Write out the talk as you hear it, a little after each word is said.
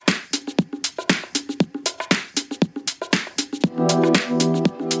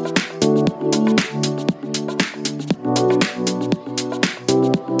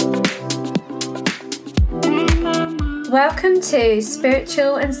Welcome to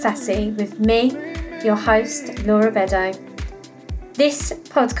Spiritual and Sassy with me, your host, Laura Beddoe. This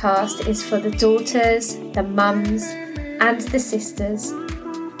podcast is for the daughters, the mums, and the sisters,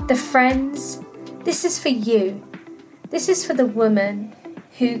 the friends. This is for you. This is for the woman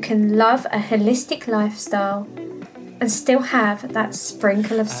who can love a holistic lifestyle and still have that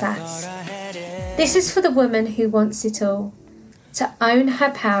sprinkle of sass. This is for the woman who wants it all, to own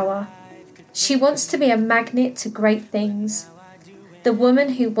her power. She wants to be a magnet to great things. The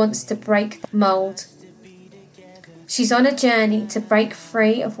woman who wants to break the mould. She's on a journey to break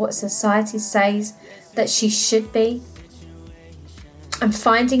free of what society says that she should be and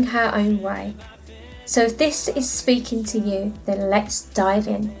finding her own way. So if this is speaking to you, then let's dive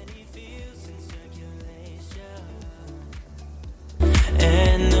in.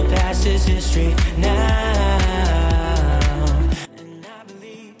 And the past is history now.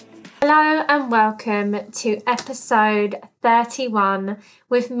 Hello and welcome to episode 31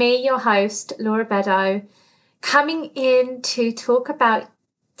 with me, your host, Laura Beddoe, coming in to talk about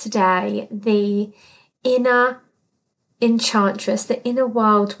today the inner enchantress, the inner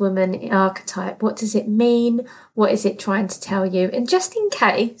wild woman archetype. What does it mean? What is it trying to tell you? And just in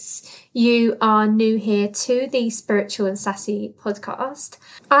case you are new here to the Spiritual and Sassy podcast,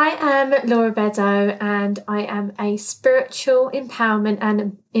 I am Laura Beddoe and I am a spiritual empowerment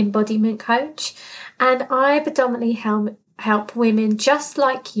and embodiment coach, and I predominantly help women just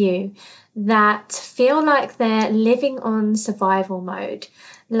like you that feel like they're living on survival mode,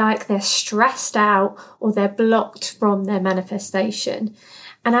 like they're stressed out or they're blocked from their manifestation.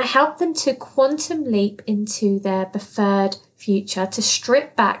 And I help them to quantum leap into their preferred future, to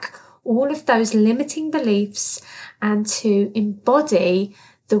strip back all of those limiting beliefs and to embody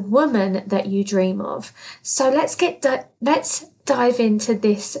the woman that you dream of. So let's dive into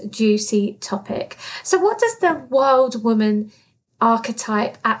this juicy topic. So what does the wild woman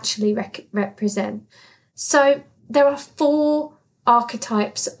archetype actually represent? So there are 4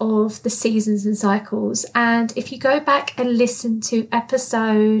 archetypes of the seasons and cycles, and if you go back and listen to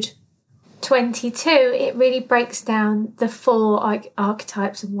episode 22, it really breaks down the 4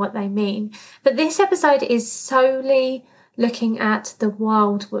 archetypes and what they mean. But this episode is solely looking at the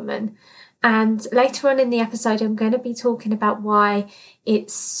wild woman, and later on in the episode I'm going to be talking about why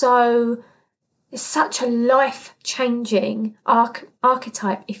it's such a life-changing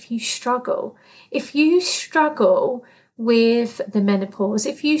archetype if you struggle with the menopause,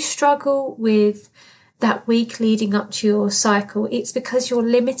 if you struggle with that week leading up to your cycle. It's because your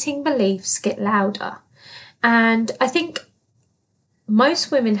limiting beliefs get louder. And I think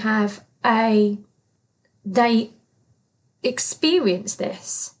most women they experience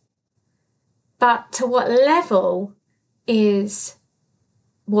this, but to what level is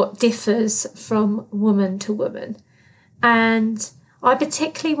what differs from woman to woman. And I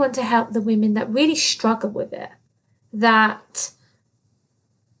particularly want to help the women that really struggle with it, that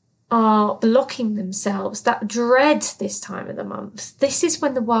are blocking themselves, that dread this time of the month. This is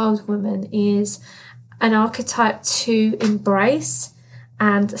when the wild woman is an archetype to embrace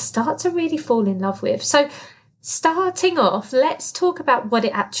and start to really fall in love with. So starting off, let's talk about what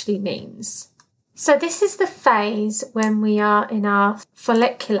it actually means. So this is the phase when we are in our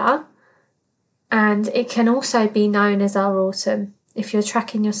follicular, and it can also be known as our autumn if you're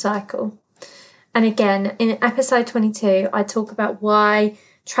tracking your cycle. And again, in episode 22, I talk about why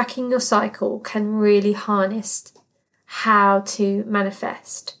tracking your cycle can really harness how to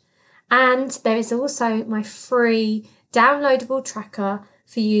manifest. And there is also my free downloadable tracker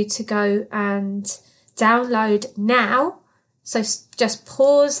for you to go and download now. So just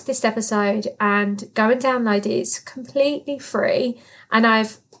pause this episode and go and download it. It's completely free, and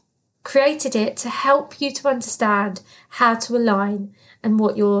I've created it to help you to understand how to align and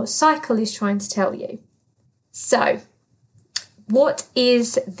what your cycle is trying to tell you. So, what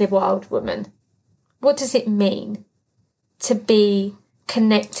is the wild woman? What does it mean to be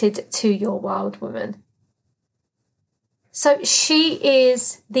connected to your wild woman? So she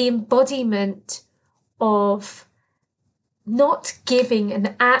is the embodiment of not giving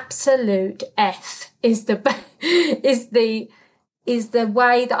an absolute F is the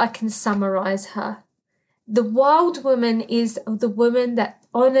way that I can summarize her. The wild woman is the woman that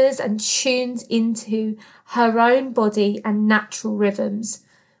honors and tunes into her own body and natural rhythms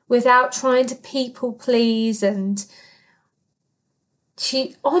without trying to people please, and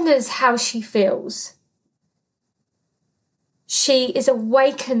she honors how she feels. She is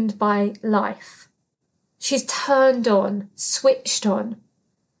awakened by life. She's turned on, switched on.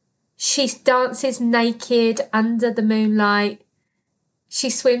 She dances naked under the moonlight. She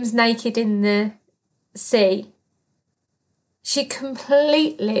swims naked in the sea. She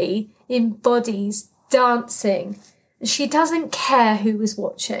completely embodies dancing. She doesn't care who is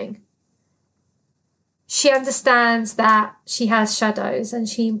watching. She understands that she has shadows and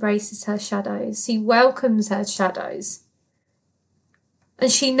she embraces her shadows. She welcomes her shadows. And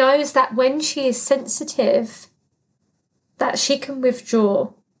she knows that when she is sensitive, that she can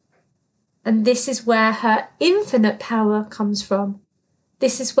withdraw. And this is where her infinite power comes from.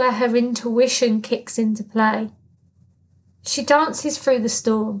 This is where her intuition kicks into play. She dances through the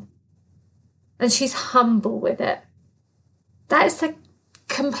storm and she's humble with it. That is the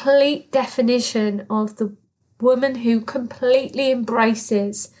complete definition of the woman who completely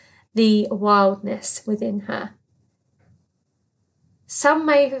embraces the wildness within her. Some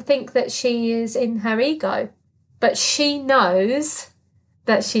may think that she is in her ego, but she knows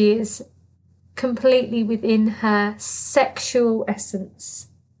that she is completely within her sexual essence.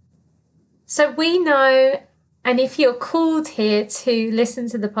 So we know, and if you're called here to listen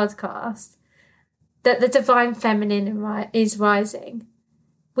to the podcast, that the divine feminine is rising.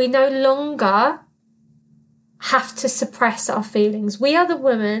 We no longer have to suppress our feelings. We are the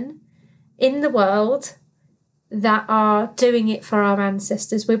women in the world that are doing it for our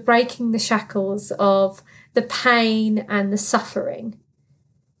ancestors. We're breaking the shackles of the pain and the suffering.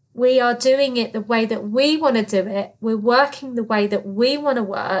 We are doing it the way that we want to do it. We're working the way that we want to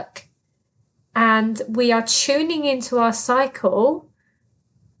work. And we are tuning into our cycle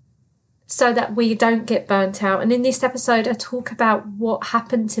so that we don't get burnt out. And in this episode, I talk about what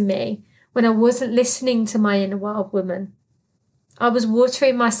happened to me when I wasn't listening to my inner wild woman. I was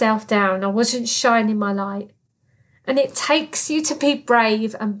watering myself down. I wasn't shining my light. And it takes you to be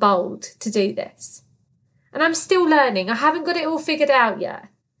brave and bold to do this. And I'm still learning. I haven't got it all figured out yet.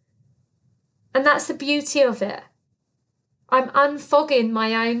 And that's the beauty of it. I'm unfogging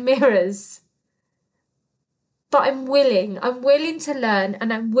my own mirrors. But I'm willing to learn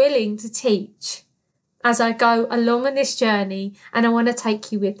and I'm willing to teach as I go along on this journey, and I want to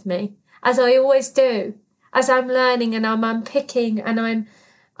take you with me, as I always do, as I'm learning and I'm unpicking and I'm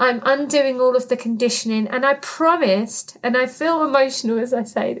undoing all of the conditioning. And I promised, and I feel emotional as I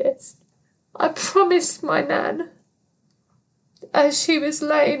say this, I promised my nan, as she was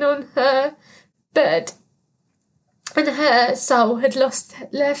laying on her bed and her soul had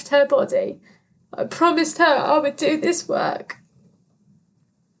left her body, I promised her I would do this work.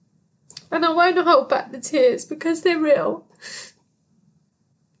 And I won't hold back the tears because they're real.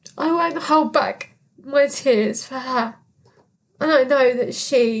 I won't hold back my tears for her. And I know that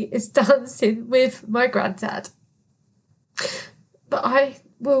she is dancing with my granddad. But I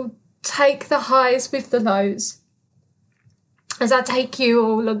will take the highs with the lows as I take you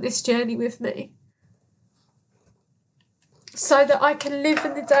all on this journey with me, so that I can live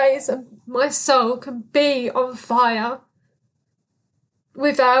in the days and my soul can be on fire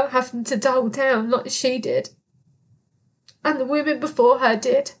without having to dull down like she did. And the women before her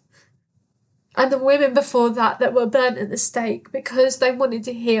did. And the women before that were burnt at the stake because they wanted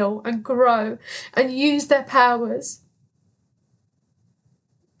to heal and grow and use their powers.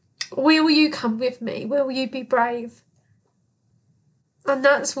 Will you come with me? Will you be brave? And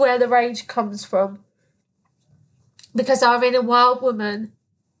that's where the rage comes from. Because our inner wild woman,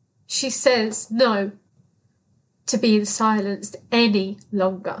 she says no to being silenced any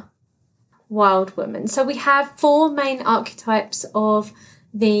longer. Wild woman. So we have 4 main archetypes of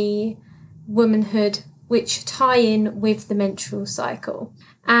the womanhood which tie in with the menstrual cycle.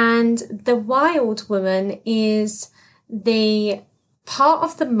 And the wild woman is the part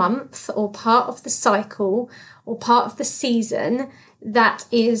of the month or part of the cycle or part of the season that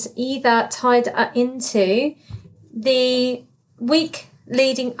is either tied into the week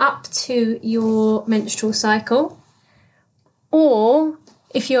leading up to your menstrual cycle, or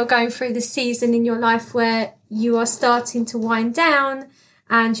if you're going through the season in your life where you are starting to wind down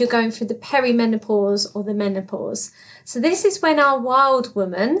and you're going through the perimenopause or the menopause. So this is when our wild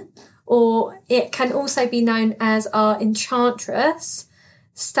woman, or it can also be known as our enchantress,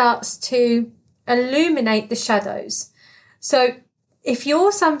 starts to illuminate the shadows. So if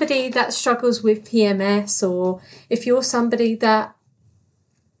you're somebody that struggles with PMS, or if you're somebody that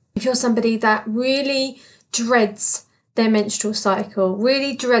really dreads their menstrual cycle,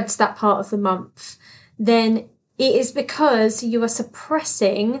 really dreads that part of the month, then it is because you are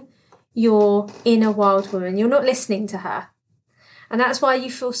suppressing your inner wild woman. You're not listening to her. And that's why you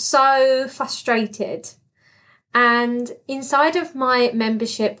feel so frustrated. And inside of my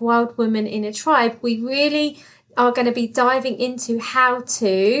membership, Wild Woman in a Tribe, we really are going to be diving into how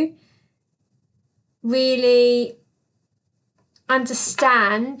to really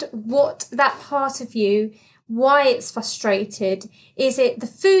understand what that part of you why it's frustrated. Is it the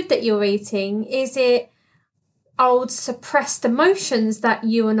food that you're eating? Is it old suppressed emotions that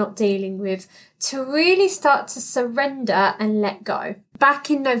you are not dealing with? To really start to surrender and let go.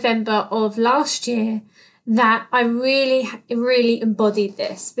 Back in November of last year, that I really embodied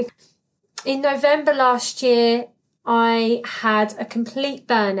this. In November last year, I had a complete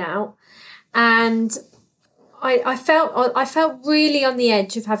burnout, and I felt really on the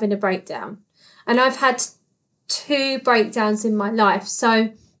edge of having a breakdown. And I've had 2 breakdowns in my life,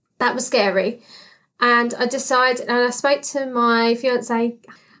 so that was scary. And I decided, and I spoke to my fiance. And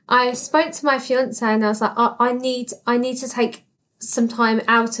I was like, I need to take some time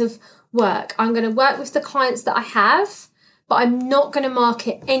out of work. I'm going to work with the clients that I have, but I'm not going to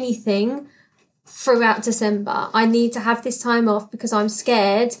market anything throughout December. I need to have this time off because I'm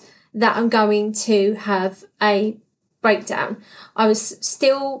scared that I'm going to have a breakdown. I was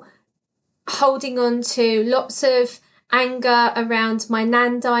still holding on to lots of anger around my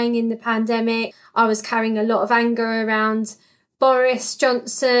nan dying in the pandemic. I was carrying a lot of anger around Boris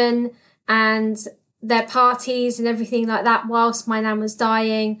Johnson and their parties and everything like that whilst my nan was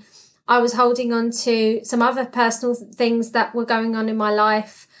dying. I was holding on to some other personal things that were going on in my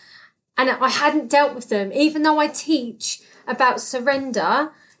life, and I hadn't dealt with them. Even though I teach about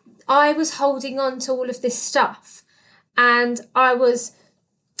surrender, I was holding on to all of this stuff, and I was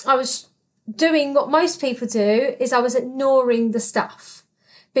doing what most people do, is I was ignoring the stuff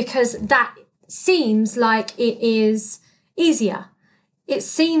because that seems like it is easier. It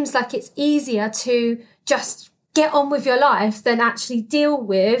seems like it's easier to just get on with your life than actually deal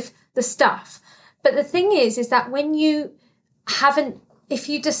with the stuff. But the thing is that when you if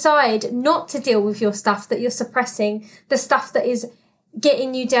you decide not to deal with your stuff that you're suppressing, the stuff that is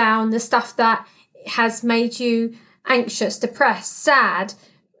getting you down, the stuff that has made you anxious, depressed, sad,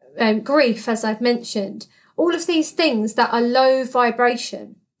 grief, as I've mentioned, all of these things that are low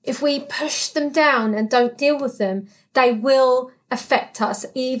vibration, if we push them down and don't deal with them, they will affect us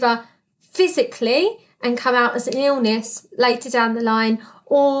either physically and come out as an illness later down the line,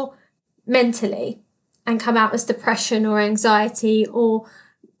 or mentally and come out as depression or anxiety or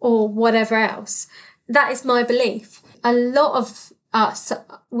whatever else. That is my belief. A lot of us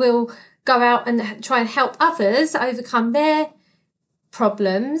will go out and try and help others overcome their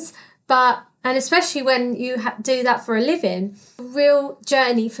problems, and especially when you do that for a living, a real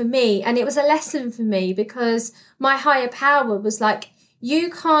journey for me. And it was a lesson for me because my higher power was like, you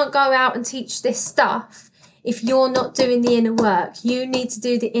can't go out and teach this stuff if you're not doing the inner work. You need to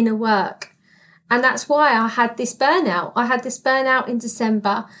do the inner work. And that's why I had this burnout. I had this burnout in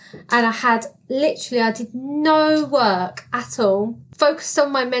December, and I did no work at all. Focused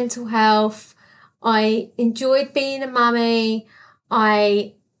on my mental health. I enjoyed being a mummy.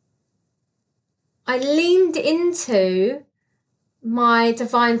 I leaned into my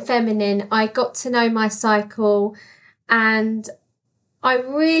divine feminine. I got to know my cycle, and I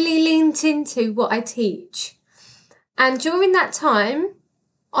really leaned into what I teach. And during that time,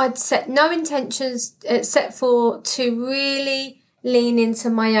 I'd set no intentions except for to really lean into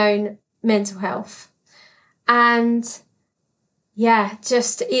my own mental health. And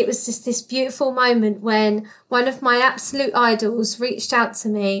it was just this beautiful moment when one of my absolute idols reached out to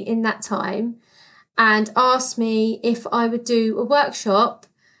me in that time and asked me if I would do a workshop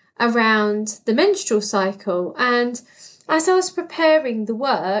around the menstrual cycle. And as I was preparing the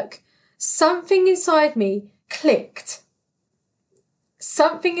work, something inside me clicked.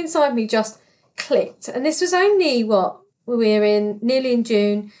 Something inside me just clicked. And this was only nearly in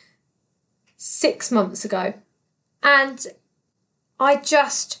June, 6 months ago. And I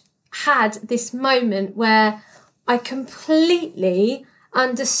just had this moment where I completely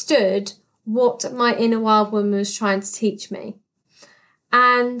understood what my inner wild woman was trying to teach me.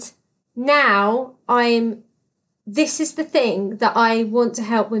 And now this is the thing that I want to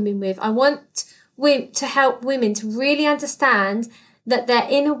help women with. I want to help women to really understand that their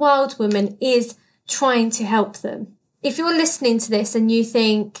inner wild woman is trying to help them. If you're listening to this and you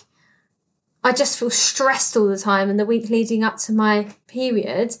think, I just feel stressed all the time and the week leading up to my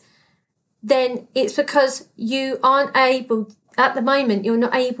period, then it's because you aren't able, at the moment, you're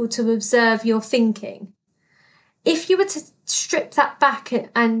not able to observe your thinking. If you were to strip that back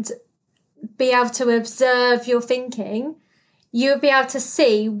and be able to observe your thinking, you'll be able to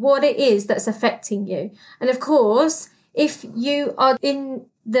see what it is that's affecting you. And of course, if you are in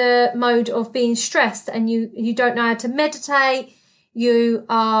the mode of being stressed and you don't know how to meditate, you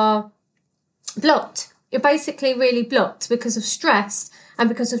are blocked. You're basically really blocked because of stress and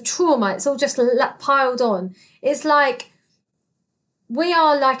because of trauma. It's all just piled on. It's like we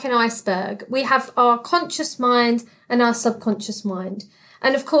are like an iceberg. We have our conscious mind and our subconscious mind.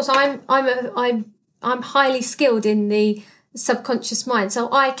 And of course, I'm highly skilled in the subconscious mind,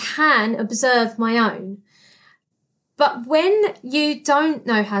 so I can observe my own. But when you don't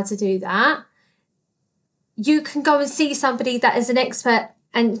know how to do that, you can go and see somebody that is an expert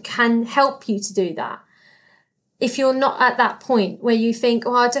and can help you to do that. If you're not at that point where you think,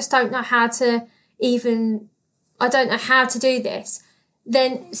 I just don't know how to do this,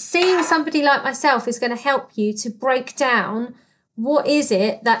 then seeing somebody like myself is going to help you to break down what is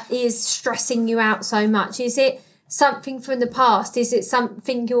it that is stressing you out so much. Is it something from the past? Is it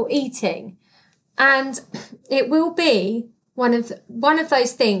something you're eating? And it will be one of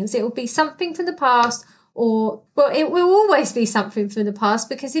those things. It will be something from the past, it will always be something from the past,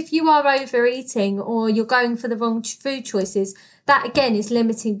 because if you are overeating or you're going for the wrong food choices, that again is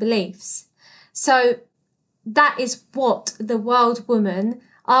limiting beliefs. So that is what the wild woman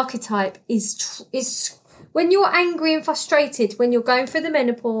archetype is when you're angry and frustrated, when you're going through the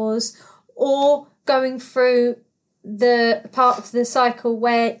menopause or going through the part of the cycle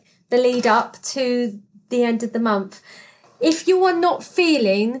where the lead up to the end of the month. If you are not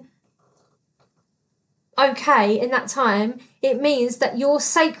feeling okay in that time, it means that your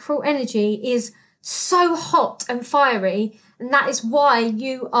sacral energy is so hot and fiery, and that is why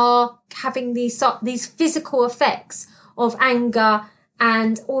you are having these physical effects of anger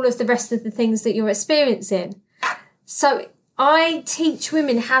and all of the rest of the things that you're experiencing. So I teach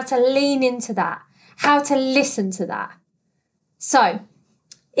women how to lean into that, how to listen to that. So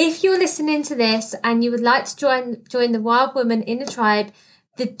if you're listening to this and you would like to join the Wild Woman in the Tribe,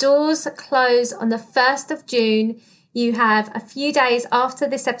 the doors close on the 1st of June. You have a few days after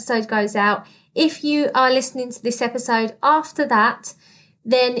this episode goes out. If you are listening to this episode after that,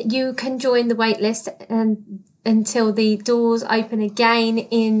 then you can join the waitlist until the doors open again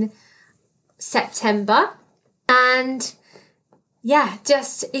in September. And yeah,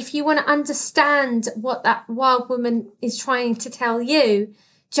 just if you want to understand what that wild woman is trying to tell you,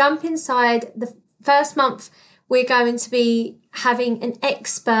 jump inside. The first month, we're going to be having an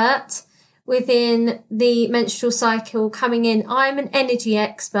expert within the menstrual cycle coming in. I'm an energy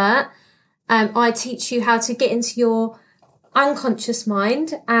expert. I teach you how to get into your unconscious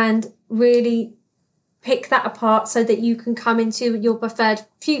mind and really pick that apart so that you can come into your preferred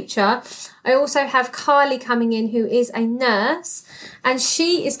future. I also have Carly coming in, who is a nurse, and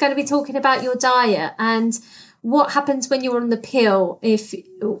she is going to be talking about your diet and what happens when you're on the pill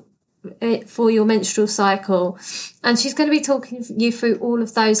for your menstrual cycle. And she's going to be talking you through all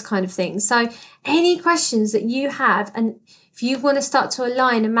of those kind of things. So any questions that you have, and if you want to start to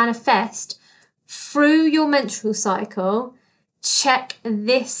align and manifest through your menstrual cycle, check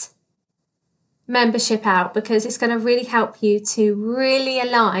this membership out, because it's going to really help you to really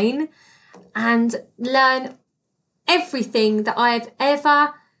align and learn everything that I've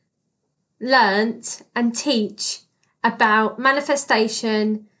ever learnt and teach about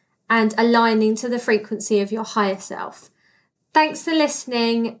manifestation and aligning to the frequency of your higher self. Thanks for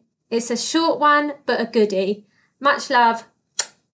listening. It's a short one, but a goodie. Much love.